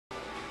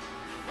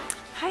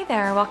Hi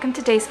there, welcome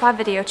to DAYSPA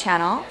video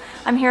channel.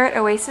 I'm here at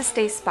Oasis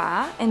Day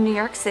Spa in New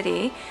York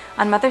City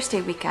on Mother's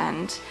Day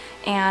weekend,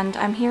 and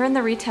I'm here in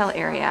the retail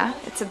area.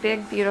 It's a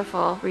big,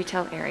 beautiful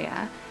retail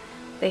area.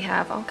 They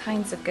have all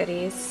kinds of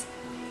goodies,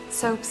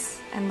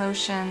 soaps and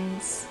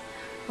lotions.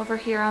 Over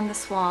here on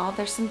this wall,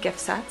 there's some gift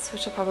sets,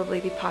 which will probably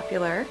be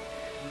popular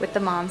with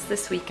the moms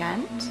this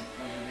weekend.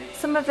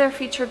 Some of their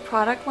featured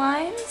product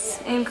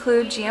lines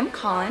include GM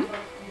Colin,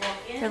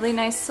 really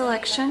nice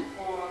selection.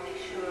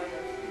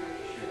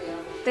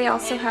 They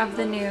also have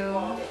the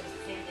new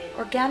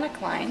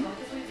organic line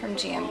from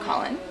GM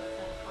Colin.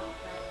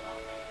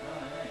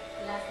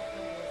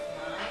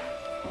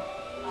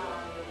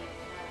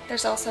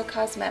 There's also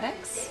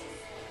cosmetics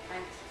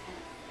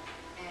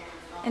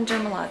and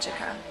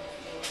Dermalogica.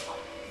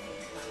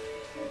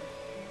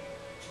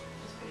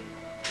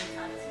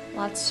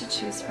 Lots to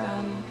choose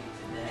from.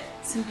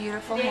 Some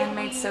beautiful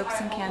handmade soaps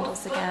and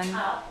candles again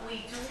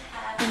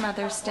for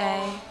Mother's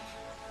Day.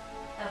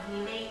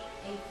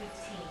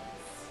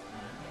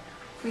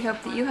 We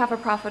hope that you have a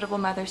profitable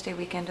Mother's Day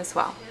weekend as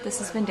well. This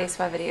has been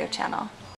DAYSPA Video Channel.